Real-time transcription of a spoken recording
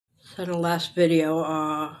said in the last video,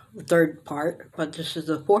 the third part, but this is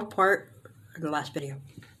the fourth part of the last video.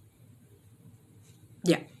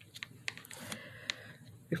 Yeah.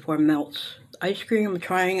 Before it melts. Ice cream, I'm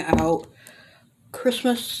trying out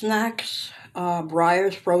Christmas snacks,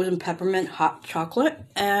 Breyer's frozen peppermint hot chocolate,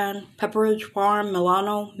 and Pepperidge Farm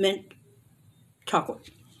Milano mint chocolate.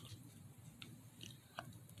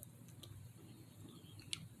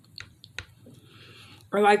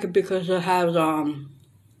 I like it because it has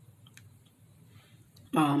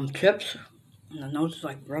chips, and the nose is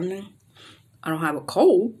like running. I don't have a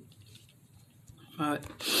cold, but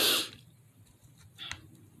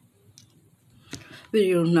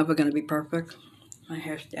video is never gonna be perfect. My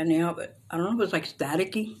hair's standing out, but I don't know if it's like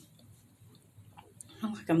staticky. I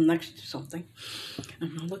look like I'm next to something.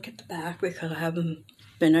 And I'll look at the back because I haven't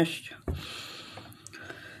finished.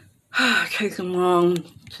 Taking long.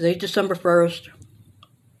 Today's December 1st.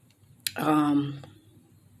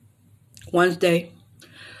 Wednesday.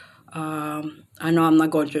 I know I'm not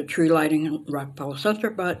going to a tree lighting in Rockefeller Center,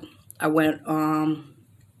 but I went one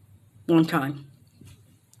time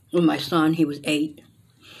with my son. He was 8.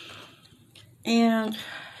 And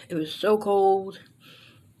it was so cold.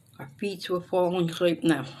 Our feet were falling asleep.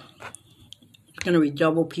 Now, it's going to be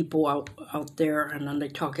double people out there. And then they're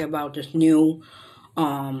talking about this new,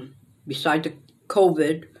 besides the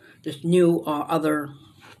COVID, this new other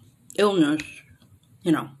illness,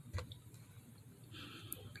 you know.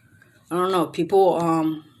 I don't know,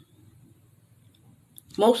 people,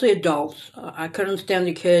 mostly adults. I couldn't stand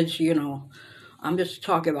the kids, you know. I'm just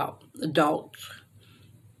talking about adults.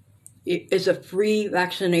 It's a free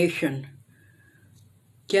vaccination.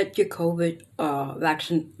 Get your COVID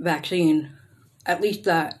vaccine. At least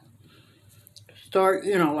that. Start,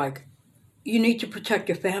 you know, like, you need to protect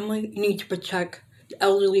your family. You need to protect the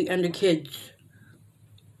elderly and the kids.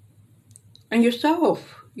 And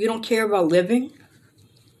yourself. You don't care about living.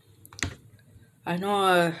 I know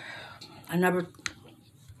I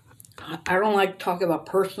don't like talking about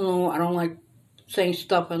personal. I don't like saying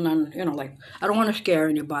stuff and then, you know, like, I don't want to scare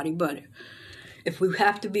anybody, but if we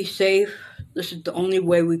have to be safe, this is the only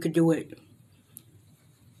way we could do it.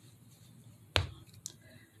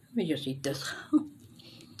 Let me just eat this.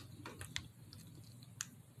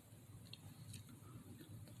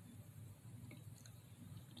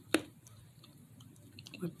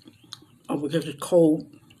 Oh, because it's cold.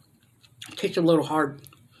 It tastes a little hard.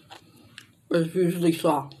 But it's usually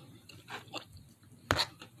soft.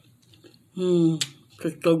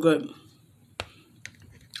 It's so good.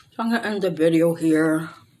 So I'm going to end the video here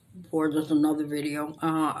before there's another video,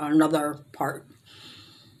 another part.